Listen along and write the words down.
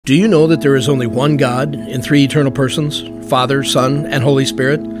Do you know that there is only one God in three eternal persons, Father, Son, and Holy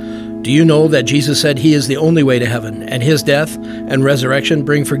Spirit? Do you know that Jesus said He is the only way to heaven, and His death and resurrection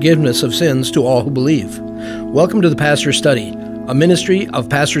bring forgiveness of sins to all who believe? Welcome to the Pastor's Study, a ministry of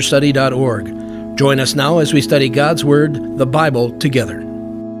pastorstudy.org. Join us now as we study God's Word, the Bible, together.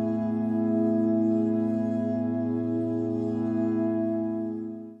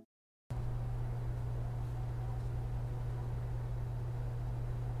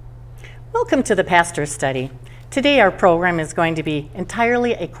 Welcome to the Pastor's Study. Today our program is going to be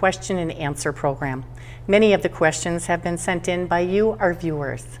entirely a question and answer program. Many of the questions have been sent in by you, our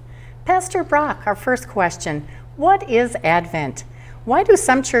viewers. Pastor Brock, our first question, what is Advent? Why do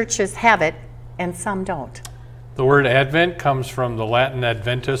some churches have it and some don't? The word Advent comes from the Latin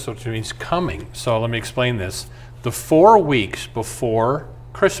adventus, which means coming. So let me explain this. The 4 weeks before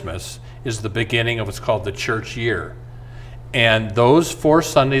Christmas is the beginning of what's called the church year. And those 4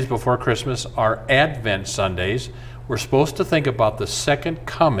 Sundays before Christmas are Advent Sundays. We're supposed to think about the second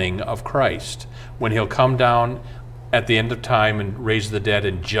coming of Christ, when He'll come down at the end of time and raise the dead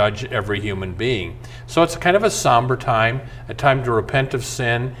and judge every human being. So it's kind of a somber time, a time to repent of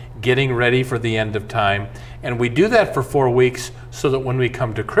sin, getting ready for the end of time. And we do that for 4 weeks so that when we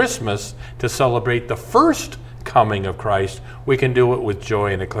come to Christmas to celebrate the first coming of Christ, we can do it with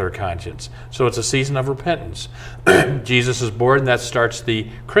joy and a clear conscience. So it's a season of repentance. Jesus is born. That starts the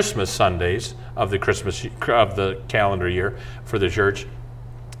Christmas Sundays of the calendar year for the church.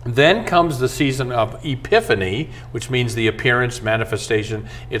 Then comes the season of Epiphany, which means the appearance, manifestation.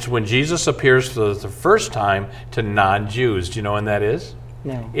 It's when Jesus appears for the first time to non-Jews. Do you know when that is?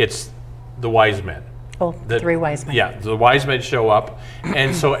 No. It's the wise men. Oh, 3 wise men. Yeah, the wise men show up.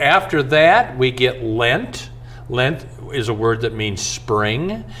 And so after that, we get Lent. Lent is a word that means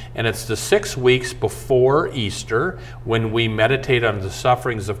spring, and it's the 6 weeks before Easter when we meditate on the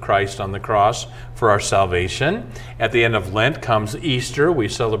sufferings of Christ on the cross for our salvation. At the end of Lent comes Easter. We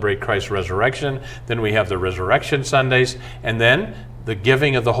celebrate Christ's resurrection. Then we have the Resurrection Sundays, and then the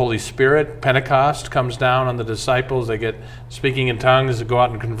giving of the Holy Spirit. Pentecost comes down on the disciples. They get speaking in tongues to go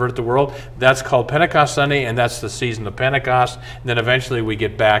out and convert the world. That's called Pentecost Sunday, and that's the season of Pentecost. And then eventually we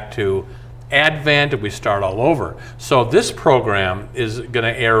get back to Advent, and we start all over. So this program is going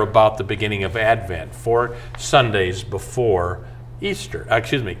to air about the beginning of Advent, 4 Sundays before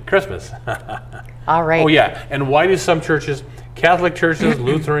Christmas. All right. Oh yeah, and why do some churches, Catholic churches,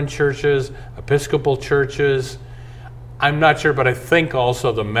 Lutheran churches, Episcopal churches, I'm not sure, but I think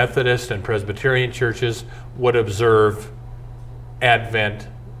also the Methodist and Presbyterian churches would observe Advent.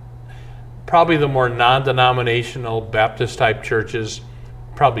 Probably the more non-denominational Baptist type churches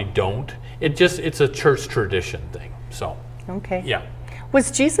probably don't. It's a church tradition thing. So, okay. Yeah.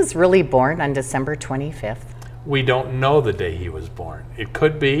 Was Jesus really born on December 25th? We don't know the day He was born. It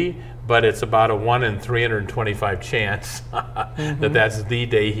could be, but it's about a 1 in 325 chance that that's the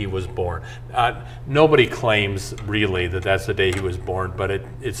day He was born. Nobody claims really that that's the day He was born, but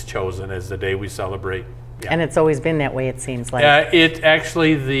it's chosen as the day we celebrate. Yeah. And it's always been that way, it seems like. It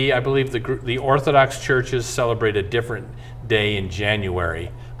actually, I believe the Orthodox churches celebrate a different day in January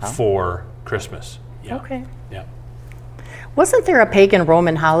for Christmas. Yeah. Okay. Yeah. Wasn't there a pagan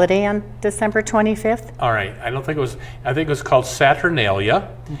Roman holiday on December 25th? All right. I think it was called Saturnalia,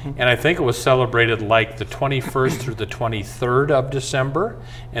 and I think it was celebrated like the 21st through the 23rd of December,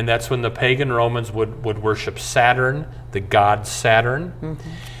 and that's when the pagan Romans would worship Saturn, the god Saturn.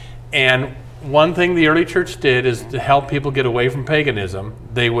 And one thing the early church did is to help people get away from paganism.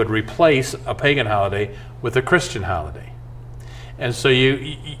 They would replace a pagan holiday with a Christian holiday. And so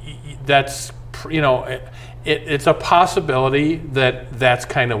it's a possibility that that's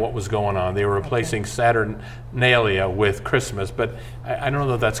kind of what was going on. They were replacing Saturnalia with Christmas, but I don't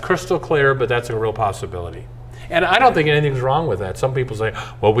know that that's crystal clear, but that's a real possibility. And I don't think anything's wrong with that. Some people say,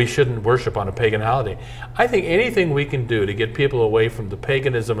 well, we shouldn't worship on a pagan holiday. I think anything we can do to get people away from the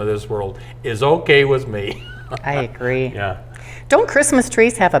paganism of this world is okay with me. I agree. Yeah. Don't Christmas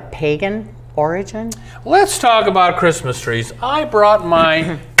trees have a pagan origin? Let's talk about Christmas trees. I brought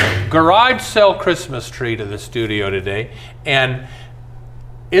my garage sale Christmas tree to the studio today, and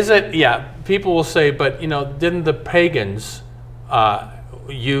people will say, but didn't the pagans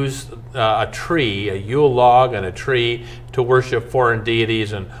use a tree, a Yule log and a tree to worship foreign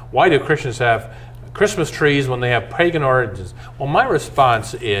deities, and why do Christians have Christmas trees when they have pagan origins? Well, my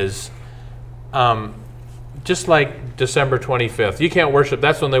response is, just like December 25th, you can't worship,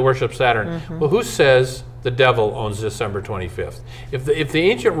 that's when they worship Saturn. Well, who says the devil owns December 25th? If the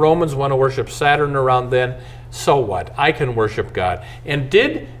ancient Romans want to worship Saturn around then, so what? I can worship God. And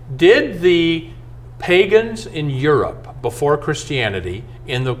did the pagans in Europe before Christianity,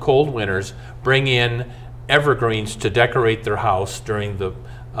 in the cold winters, bring in evergreens to decorate their house during the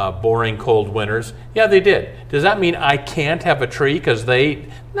boring cold winters? Yeah, they did. Does that mean I can't have a tree because they?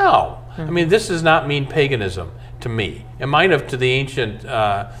 No. I mean, this does not mean paganism to me. It might have to the ancient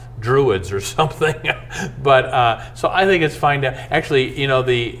Druids or something. But so I think it's fine to actually, you know,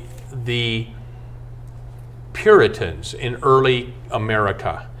 the Puritans in early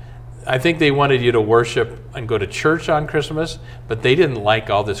America, I think they wanted you to worship and go to church on Christmas, but they didn't like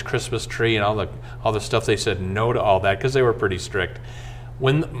all this Christmas tree and all the stuff. They said no to all that because they were pretty strict.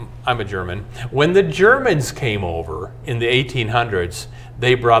 I'm a German. When the Germans came over in the 1800s,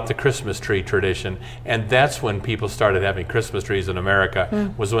 they brought the Christmas tree tradition, and that's when people started having Christmas trees in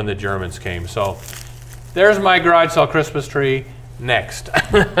America, was when the Germans came. So there's my garage sale Christmas tree. Next.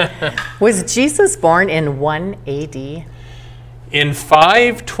 Was Jesus born in 1 AD? In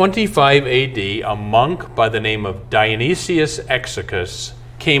 525 AD, a monk by the name of Dionysius Exiguus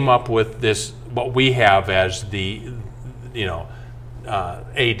came up with this, what we have as the,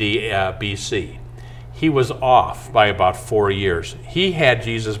 AD BC. He was off by about 4 years. He had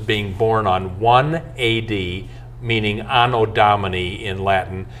Jesus being born on 1 AD, meaning Anno Domini in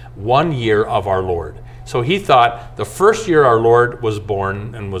Latin, 1 year of our Lord. So he thought the first year our Lord was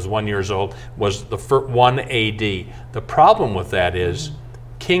born and was 1 year old was the 1 AD. The problem with that is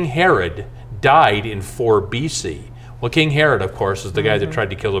King Herod died in 4 BC. Well, King Herod, of course, is the guy that tried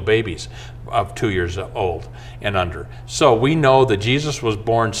to kill the babies of 2 years old and under. So we know that Jesus was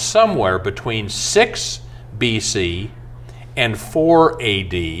born somewhere between 6 BC and 4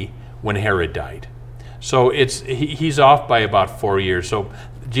 AD when Herod died. So he's off by about 4 years. So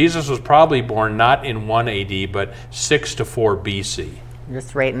Jesus was probably born not in 1 AD, but 6 to 4 BC.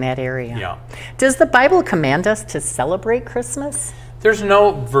 Just right in that area. Yeah. Does the Bible command us to celebrate Christmas? There's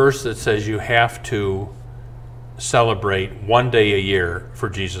no verse that says you have to celebrate 1 day a year for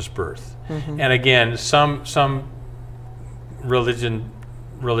Jesus' birth. And again, some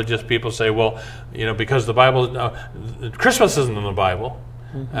religious people say, well, because the Bible, Christmas isn't in the Bible.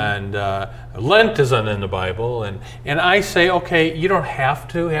 And Lent isn't in the Bible, and I say, okay, you don't have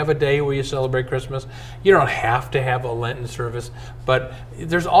to have a day where you celebrate Christmas. You don't have to have a Lenten service, but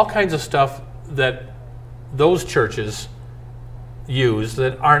there's all kinds of stuff that those churches use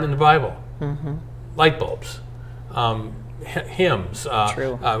that aren't in the Bible. Light bulbs, hymns.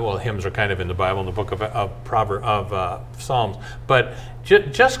 True. Well, hymns are kind of in the Bible, in the book of Psalms, but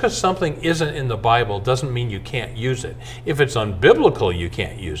just because something isn't in the Bible doesn't mean you can't use it. If it's unbiblical, you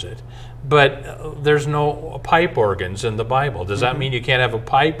can't use it. But there's no pipe organs in the Bible. Does that mean you can't have a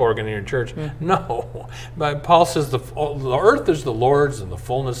pipe organ in your church? No. But Paul says the earth is the Lord's and the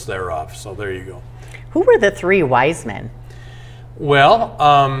fullness thereof. So there you go. Who were the 3 wise men?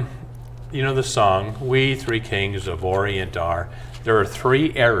 Well, you know the song, "We Three Kings of Orient are." There are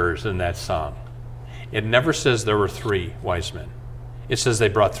 3 errors in that song. It never says there were 3 wise men. It says they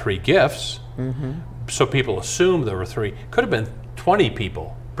brought 3 gifts, so people assume there were 3. Could have been 20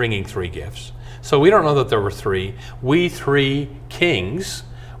 people bringing 3 gifts. So we don't know that there were 3. We 3 kings,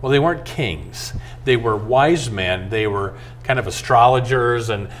 well, they weren't kings. They were wise men. They were kind of astrologers,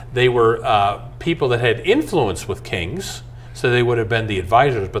 and they were people that had influence with kings. So they would have been the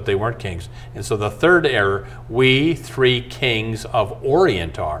advisors, but they weren't kings. And so the 3rd error, we 3 kings of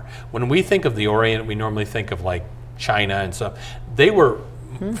Orient are. When we think of the Orient, we normally think of like China and stuff. They were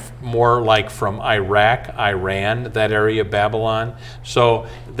more like from Iraq, Iran, that area, Babylon. So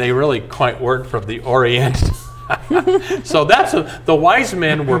they really quite weren't from the Orient. So the wise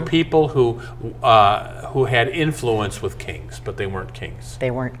men were people who had influence with kings, but they weren't kings.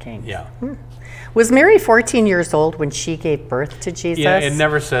 They weren't kings. Yeah. Was Mary 14 years old when she gave birth to Jesus? Yeah, it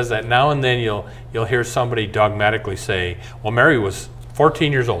never says that. Now and then you'll hear somebody dogmatically say, well, Mary was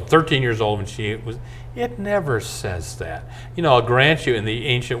 14 years old, 13 years old when she was. It never says that. I'll grant you, in the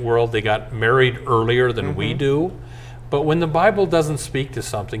ancient world, they got married earlier than we do. But when the Bible doesn't speak to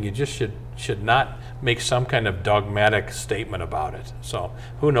something, you just should not make some kind of dogmatic statement about it. So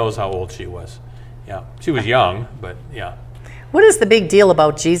who knows how old she was. Yeah, she was young, but yeah. What is the big deal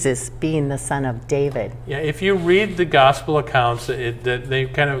about Jesus being the son of David? Yeah, if you read the gospel accounts, they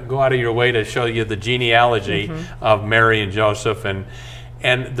kind of go out of your way to show you the genealogy of Mary and Joseph.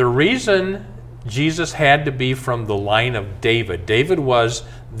 And the reason Jesus had to be from the line of David. David was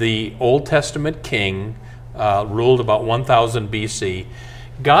the Old Testament king, ruled about 1000 BC.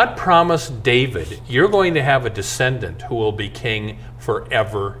 God promised David, you're going to have a descendant who will be king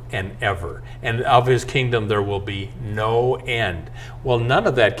forever and ever, and of his kingdom there will be no end. Well, none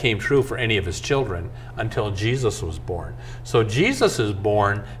of that came true for any of his children until Jesus was born. So Jesus is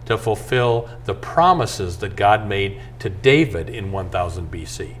born to fulfill the promises that God made to David in 1000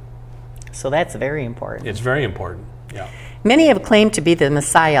 BC. So that's very important. It's very important, yeah. Many have claimed to be the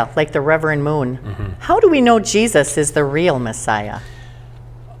Messiah, like the Reverend Moon. How do we know Jesus is the real Messiah?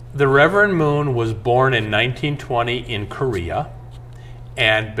 The Reverend Moon was born in 1920 in Korea,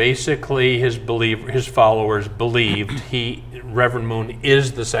 and basically his followers believed Reverend Moon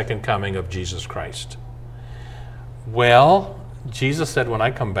is the second coming of Jesus Christ. Well, Jesus said, when I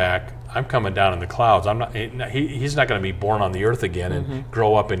come back, I'm coming down in the clouds. He's not going to be born on the earth again and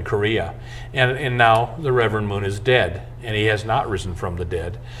grow up in Korea. And now the Reverend Moon is dead, and he has not risen from the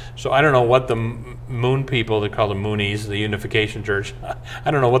dead. So I don't know what the Moon people, they call them Moonies, the Unification Church,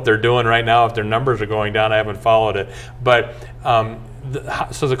 I don't know what they're doing right now, if their numbers are going down. I haven't followed it. But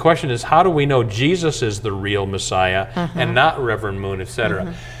so the question is, how do we know Jesus is the real Messiah and not Reverend Moon,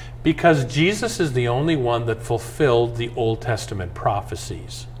 etc.? Because Jesus is the only one that fulfilled the Old Testament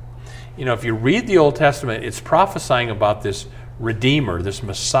prophecies. You know, if you read the Old Testament, it's prophesying about this Redeemer, this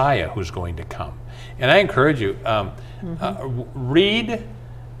Messiah who's going to come. And I encourage you, read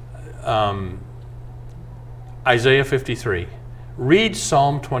Isaiah 53. Read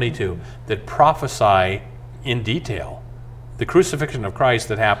Psalm 22 that prophesy in detail the crucifixion of Christ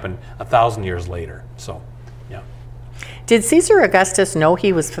that happened 1,000 years later. So, yeah. Did Caesar Augustus know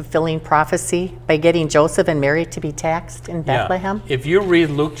he was fulfilling prophecy by getting Joseph and Mary to be taxed in Bethlehem? Yeah. If you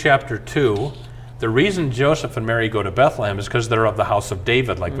read Luke chapter 2, the reason Joseph and Mary go to Bethlehem is because they're of the house of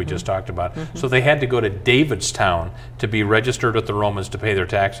David, like we just talked about. So they had to go to David's town to be registered with the Romans to pay their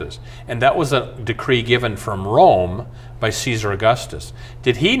taxes. And that was a decree given from Rome by Caesar Augustus.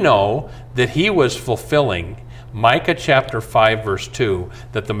 Did he know that he was fulfilling Micah chapter 5 verse 2,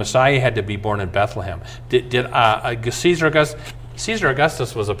 that the Messiah had to be born in Bethlehem? Caesar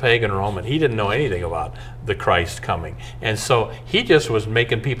Augustus was a pagan Roman. He didn't know anything about the Christ coming. And so he just was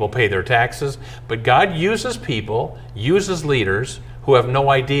making people pay their taxes. But God uses people, uses leaders who have no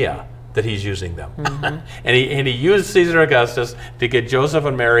idea that he's using them. and he used Caesar Augustus to get Joseph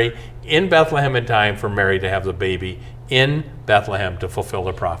and Mary in Bethlehem in time for Mary to have the baby in Bethlehem to fulfill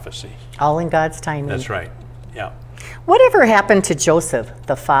the prophecy. All in God's timing. That's right. Yeah. Whatever happened to Joseph,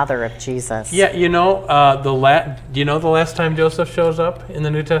 the father of Jesus? Yeah, you know, the last time Joseph shows up in the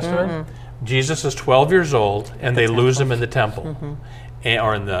New Testament? Jesus is 12 years old, and they lose him in the temple,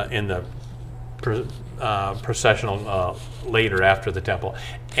 or in the processional later after the temple.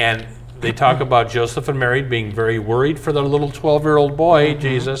 And they talk about Joseph and Mary being very worried for their little 12-year-old boy,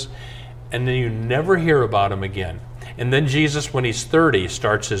 Jesus, and then you never hear about him again. And then Jesus, when he's 30,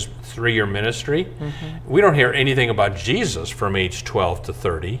 starts his 3-year ministry. We don't hear anything about Jesus from age 12 to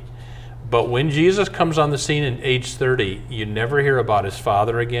 30. But when Jesus comes on the scene at age 30, you never hear about his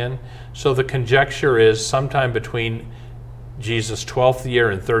father again. So the conjecture is sometime between Jesus' 12th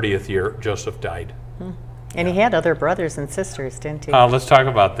year and 30th year, Joseph died. And he had other brothers and sisters, didn't he? Let's talk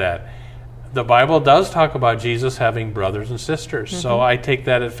about that. The Bible does talk about Jesus having brothers and sisters, so I take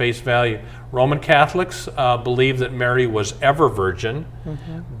that at face value. Roman Catholics believe that Mary was ever virgin,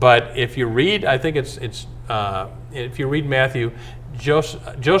 but if you read, I think if you read Matthew,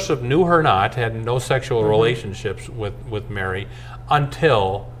 Joseph knew her not, had no sexual relationships with Mary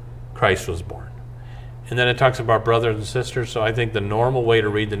until Christ was born. And then it talks about brothers and sisters, so I think the normal way to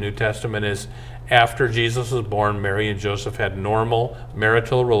read the New Testament is after Jesus was born, Mary and Joseph had normal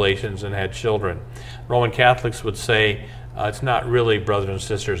marital relations and had children. Roman Catholics would say it's not really brothers and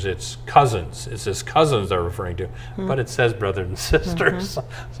sisters, it's cousins. It's his cousins they're referring to, but it says brothers and sisters.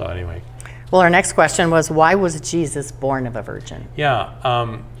 So anyway. Well, our next question was, why was Jesus born of a virgin?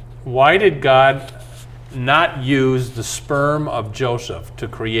 Yeah. Why did God not use the sperm of Joseph to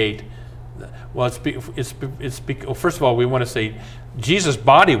create? Well, first of all, we want to say Jesus'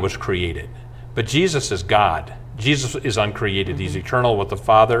 body was created, but Jesus is God. Jesus is uncreated. He's eternal with the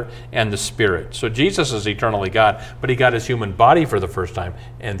Father and the Spirit. So Jesus is eternally God, but he got his human body for the first time,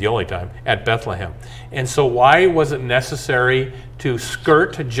 and the only time, at Bethlehem. And so why was it necessary to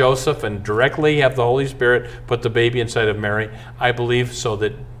skirt Joseph and directly have the Holy Spirit put the baby inside of Mary? I believe so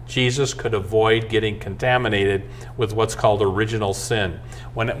that Jesus could avoid getting contaminated with what's called original sin.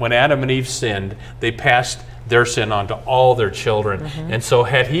 When Adam and Eve sinned, they passed their sin on to all their children. And so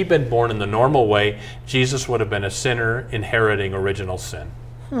had he been born in the normal way, Jesus would have been a sinner inheriting original sin.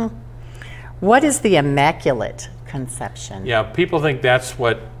 What is the Immaculate Conception? Yeah, people think that's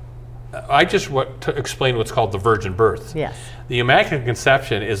what I just explained what's called the virgin birth. Yes. The Immaculate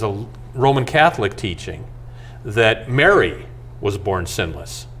Conception is a Roman Catholic teaching that Mary was born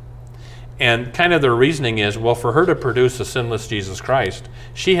sinless. And kind of their reasoning is, well, for her to produce a sinless Jesus Christ,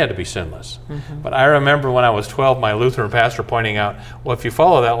 she had to be sinless. But I remember when I was 12, my Lutheran pastor pointing out, well, if you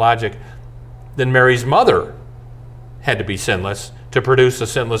follow that logic, then Mary's mother had to be sinless to produce a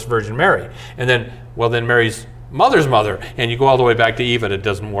sinless Virgin Mary. And then, well, then Mary's mother's mother, and you go all the way back to Eve, and it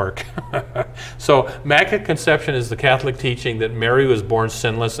doesn't work. So Immaculate Conception is the Catholic teaching that Mary was born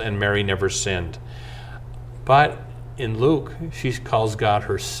sinless and Mary never sinned. But in Luke, she calls God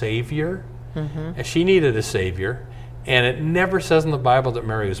her Savior, and she needed a Savior. And it never says in the Bible that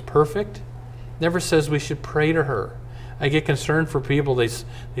Mary was perfect. Never says we should pray to her. I get concerned for people. They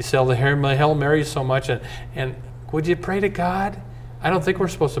sell the Hail Mary so much, and would you pray to God? I don't think we're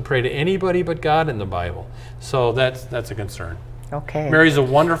supposed to pray to anybody but God in the Bible. So that's a concern. Okay. Mary's a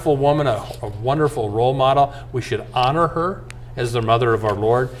wonderful woman, a wonderful role model. We should honor her as the mother of our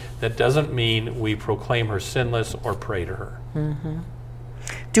Lord. That doesn't mean we proclaim her sinless or pray to her.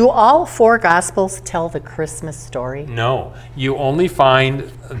 Do all 4 Gospels tell the Christmas story? No. You only find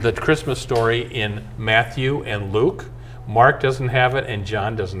the Christmas story in Matthew and Luke. Mark doesn't have it, and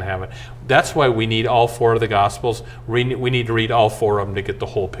John doesn't have it. That's why we need all 4 of the Gospels. We need to read all 4 of them to get the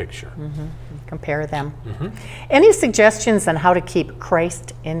whole picture. Compare them. Any suggestions on how to keep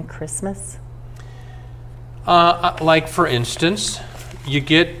Christ in Christmas? Like, for instance, you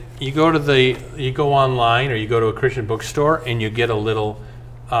go online or you go to a Christian bookstore and you get a little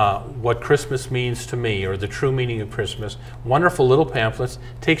What Christmas Means to Me, or The True Meaning of Christmas. Wonderful little pamphlets.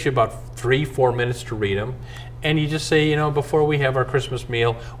 Takes you about 3-4 minutes to read them. And you just say, before we have our Christmas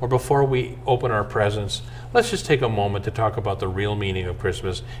meal or before we open our presents, let's just take a moment to talk about the real meaning of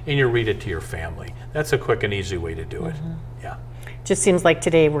Christmas, and you read it to your family. That's a quick and easy way to do it. Yeah. Just seems like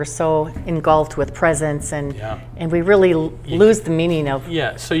today we're so engulfed with presents, and we really lose the meaning of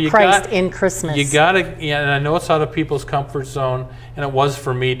Christ in Christmas. You got to, and I know it's out of people's comfort zone, and it was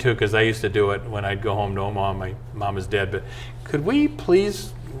for me too, because I used to do it when I'd go home to Mom. My mom is dead, but could we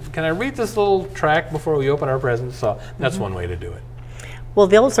please, can I read this little tract before we open our presents? So that's one way to do it. Well,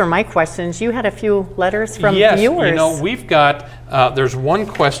 those are my questions. You had a few letters from viewers. Yes, we've got, there's one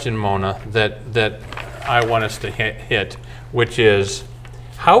question, Mona, that I want us to hit, which is,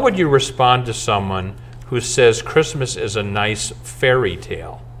 how would you respond to someone who says Christmas is a nice fairy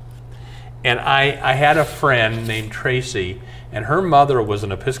tale? And I had a friend named Tracy, and her mother was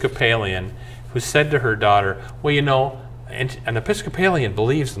an Episcopalian, who said to her daughter, well, an Episcopalian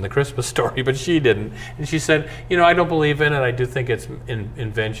believes in the Christmas story, but she didn't. And she said, I don't believe in it. I do think it's an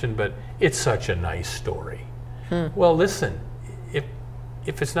invention, but it's such a nice story. Well, listen,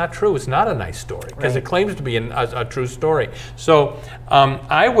 if it's not true, it's not a nice story, because it claims to be a true story. So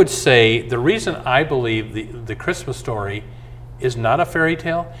I would say the reason I believe the Christmas story is not a fairy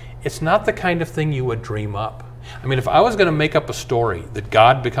tale, it's not the kind of thing you would dream up. I mean, if I was going to make up a story that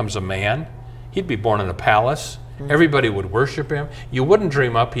God becomes a man, he'd be born in a palace. Everybody would worship him. You wouldn't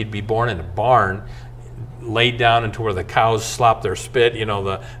dream up he'd be born in a barn, laid down into where the cows slop their spit,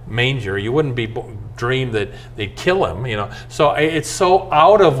 the manger. You wouldn't dream that they'd kill him, So it's so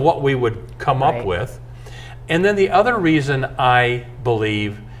out of what we would come up with. And then the other reason I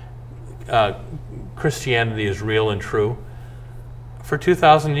believe Christianity is real and true, for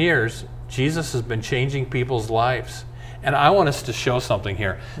 2,000 years, Jesus has been changing people's lives. And I want us to show something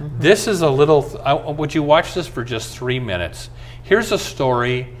here. This is a little, would you watch this for just 3 minutes? Here's a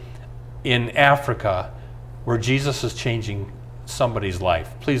story in Africa where Jesus is changing somebody's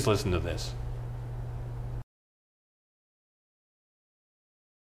life. Please listen to this.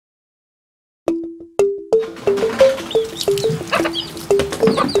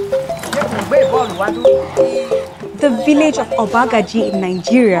 The village of Obagaji in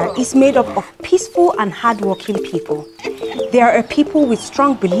Nigeria is made up of peaceful and hardworking people. They are a people with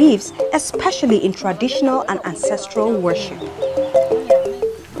strong beliefs, especially in traditional and ancestral worship.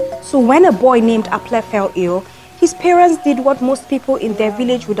 So when a boy named Aple fell ill, his parents did what most people in their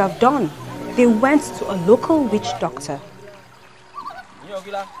village would have done. They went to a local witch doctor.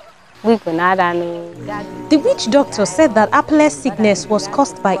 The witch doctor said that Aple's sickness was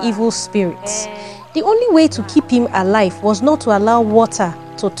caused by evil spirits. The only way to keep him alive was not to allow water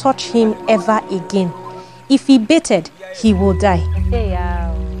to touch him ever again. If he bathed, he will die.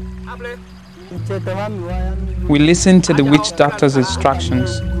 We listened to the witch doctor's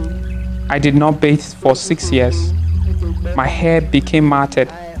instructions. I did not bathe for 6 years. My hair became matted.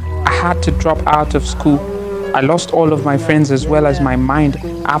 I had to drop out of school. I lost all of my friends as well as my mind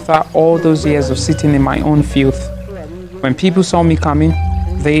after all those years of sitting in my own filth. When people saw me coming,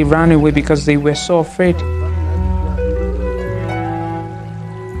 They ran away because they were so afraid.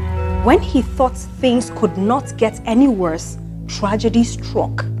 When he thought things could not get any worse, tragedy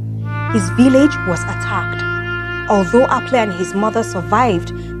struck. His village was attacked. Although Aple and his mother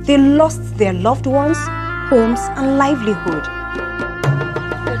survived, they lost their loved ones, homes, and livelihood.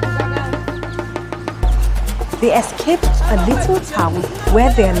 They escaped a little town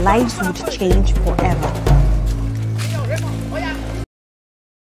where their lives would change forever.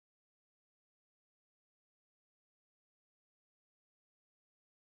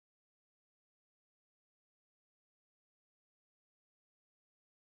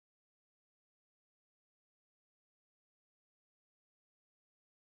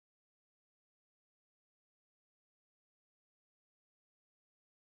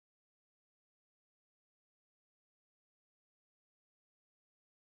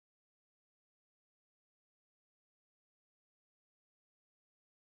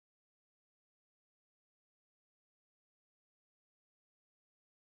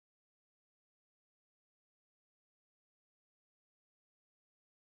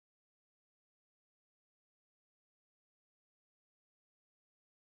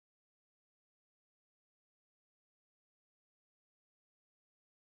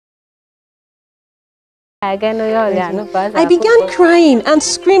 I began crying and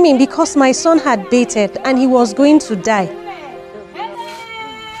screaming because my son had baited and he was going to die.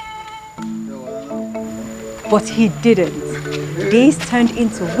 But he didn't. Days turned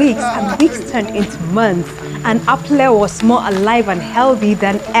into weeks and weeks turned into months, and Aple was more alive and healthy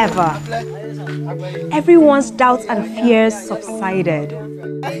than ever. Everyone's doubts and fears subsided.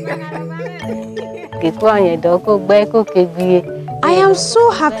 I am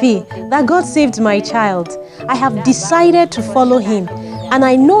so happy that God saved my child. I have decided to follow him, and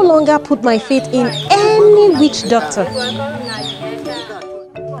I no longer put my faith in any witch doctor.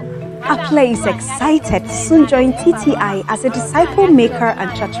 Aple is excited to soon join TTI as a disciple maker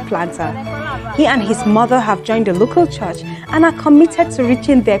and church planter. He and his mother have joined the local church and are committed to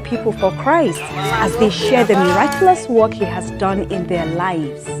reaching their people for Christ as they share the miraculous work he has done in their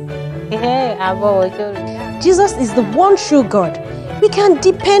lives. Jesus is the one true God. We can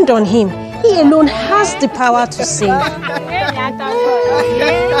depend on him. He alone has the power to save.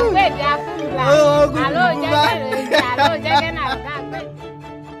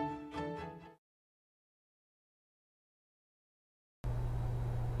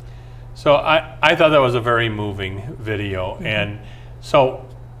 So I thought that was a very moving video. And so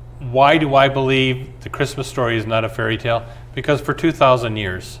why do I believe the Christmas story is not a fairy tale? Because for 2,000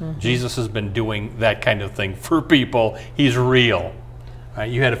 years, Jesus has been doing that kind of thing for people. He's real.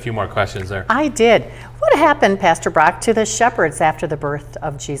 You had a few more questions there. I did. What happened, Pastor Brock, to the shepherds after the birth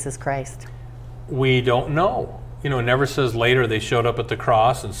of Jesus Christ? We don't know. You know, it never says later they showed up at the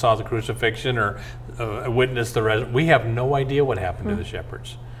cross and saw the crucifixion or witnessed the resurrection. We have no idea what happened to the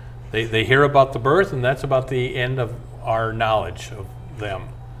shepherds. They hear about the birth, and that's about the end of our knowledge of them.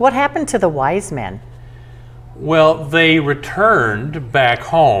 What happened to the wise men? Well, they returned back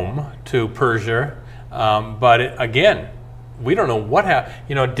home to Persia, but again, we don't know what happened.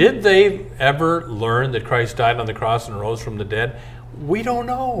 You know, did they ever learn that Christ died on the cross and rose from the dead? We don't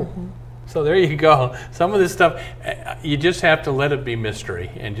know. So there you go. Some of this stuff, you just have to let it be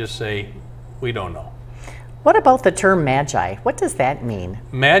mystery and just say, we don't know. What about the term magi? What does that mean?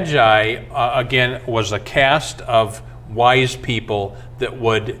 Magi, again, was a caste of wise people that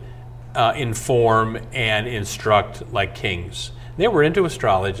would inform and instruct like kings. They were into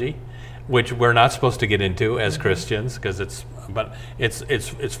astrology, which we're not supposed to get into as Christians, because it's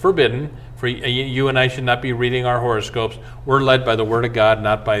forbidden. For you and I should not be reading our horoscopes. We're led by the Word of God,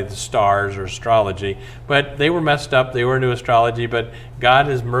 not by the stars or astrology. But they were messed up. They were into astrology. But God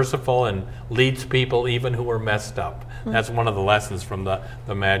is merciful and leads people even who are messed up. That's one of the lessons from the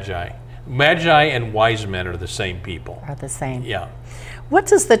Magi. Magi and wise men are the same people. Are the same. Yeah. What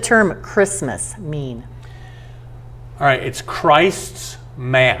does the term Christmas mean? All right, it's Christ's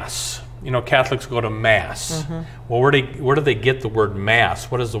Mass. You know, Catholics go to Mass. Well, where do they get the word Mass?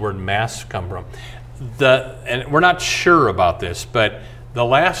 What does the word Mass come from? And we're not sure about this, but the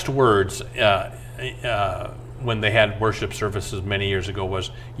last words when they had worship services many years ago was,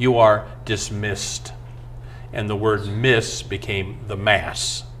 "You are dismissed." And the word miss became the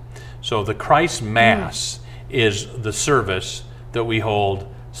Mass. So the Christ Mass is the service that we hold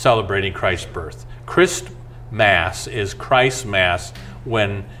celebrating Christ's birth. Christ Mass is Christ's Mass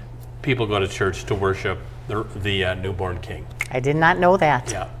when people go to church to worship the newborn King. I did not know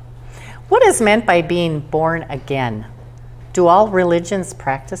that. Yeah. What is meant by being born again? Do all religions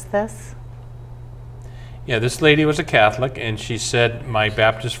practice this? Yeah, this lady was a Catholic, and she said, my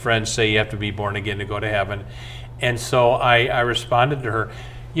Baptist friends say you have to be born again to go to heaven. And so I responded to her,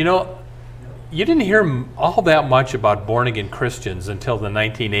 you know, you didn't hear all that much about born-again Christians until the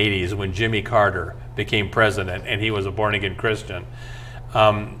 1980s when Jimmy Carter became president, and he was a born-again Christian.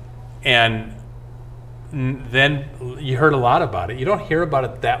 And then you heard a lot about it. You don't hear about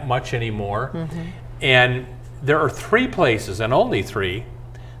it that much anymore. Mm-hmm. And there are 3 places, and only 3,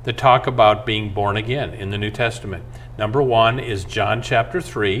 that talk about being born again in the New Testament. Number 1 is John chapter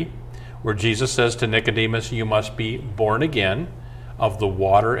 3, where Jesus says to Nicodemus, you must be born again of the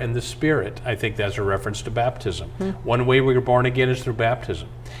water and the Spirit. I think that's a reference to baptism. Mm-hmm. One way we're born again is through baptism.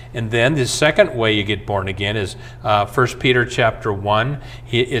 And then the second way you get born again is 1 Peter chapter 1.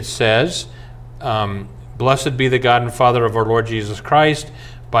 It says, blessed be the God and Father of our Lord Jesus Christ.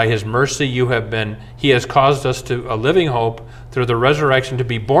 By his mercy he has caused us to a living hope through the resurrection, to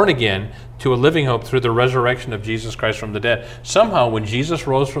be born again to a living hope through the resurrection of Jesus Christ from the dead. Somehow when Jesus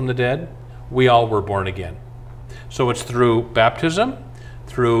rose from the dead, we all were born again. So it's through baptism,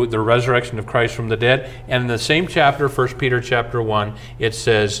 through the resurrection of Christ from the dead. And in the same chapter, 1 Peter chapter 1, it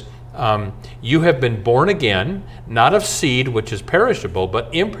says, you have been born again, not of seed which is perishable,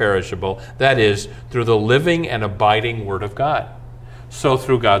 but imperishable, that is, through the living and abiding Word of God. So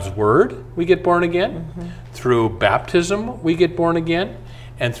through God's Word, we get born again. Mm-hmm. Through baptism, we get born again.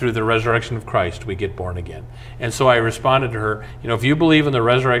 And through the resurrection of Christ, we get born again. And so I responded to her, you know, if you believe in the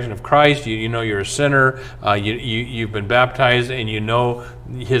resurrection of Christ, you know you're a sinner, you've been baptized, and you know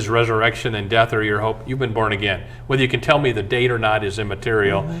his resurrection and death are your hope, you've been born again. Whether you can tell me the date or not is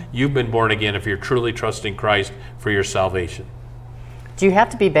immaterial. Mm-hmm. You've been born again if you're truly trusting Christ for your salvation. Do you have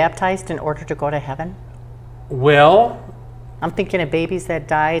to be baptized in order to go to heaven? Well, I'm thinking of babies that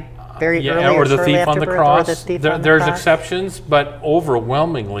died very early or the thief on the cross. There's cross. exceptions, but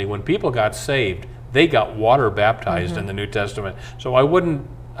overwhelmingly, when people got saved, they got water baptized in the New Testament. So I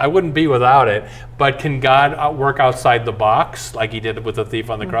wouldn't be without it. But can God work outside the box like he did with the thief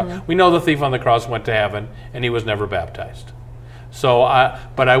on the cross? We know the thief on the cross went to heaven, and he was never baptized. So,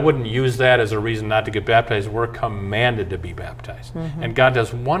 but I wouldn't use that as a reason not to get baptized. We're commanded to be baptized. Mm-hmm. And God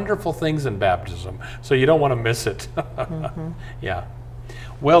does wonderful things in baptism, so you don't want to miss it. Yeah.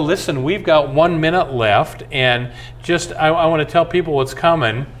 Well, listen, we've got 1 minute left, and just I want to tell people what's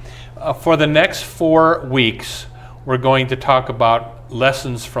coming. For the next 4 weeks, we're going to talk about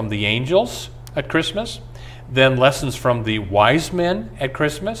lessons from the angels at Christmas, then lessons from the wise men at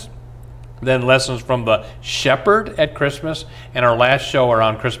Christmas, then lessons from the shepherd at Christmas, and our last show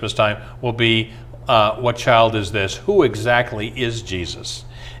around Christmas time will be What Child Is This? Who exactly is Jesus?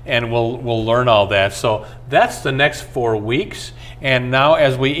 And we'll learn all that. So that's the next 4 weeks. And now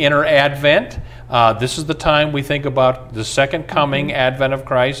as we enter Advent, this is the time we think about the second coming, Advent of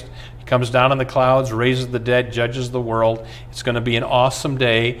Christ. He comes down in the clouds, raises the dead, judges the world. It's going to be an awesome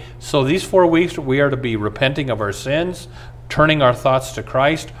day. So these 4 weeks, we are to be repenting of our sins, turning our thoughts to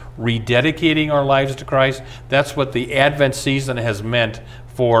Christ, rededicating our lives to Christ. That's what the Advent season has meant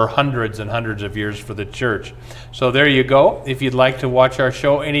for hundreds and hundreds of years for the church. So there you go. If you'd like to watch our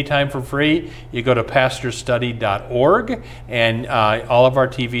show anytime for free, you go to pastorstudy.org, and all of our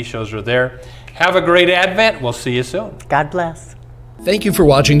TV shows are there. Have a great Advent. We'll see you soon. God bless. Thank you for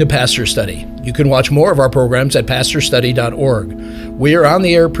watching The Pastor Study. You can watch more of our programs at pastorstudy.org. We are on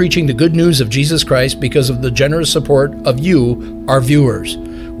the air preaching the good news of Jesus Christ because of the generous support of you, our viewers.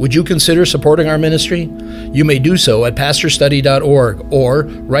 Would you consider supporting our ministry? You may do so at pastorstudy.org or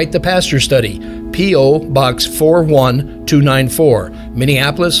write The Pastor Study, P.O. Box 41294,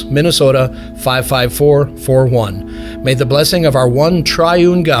 Minneapolis, Minnesota 55441. May the blessing of our one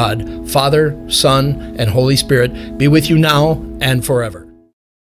triune God, Father, Son, and Holy Spirit be with you now and forever.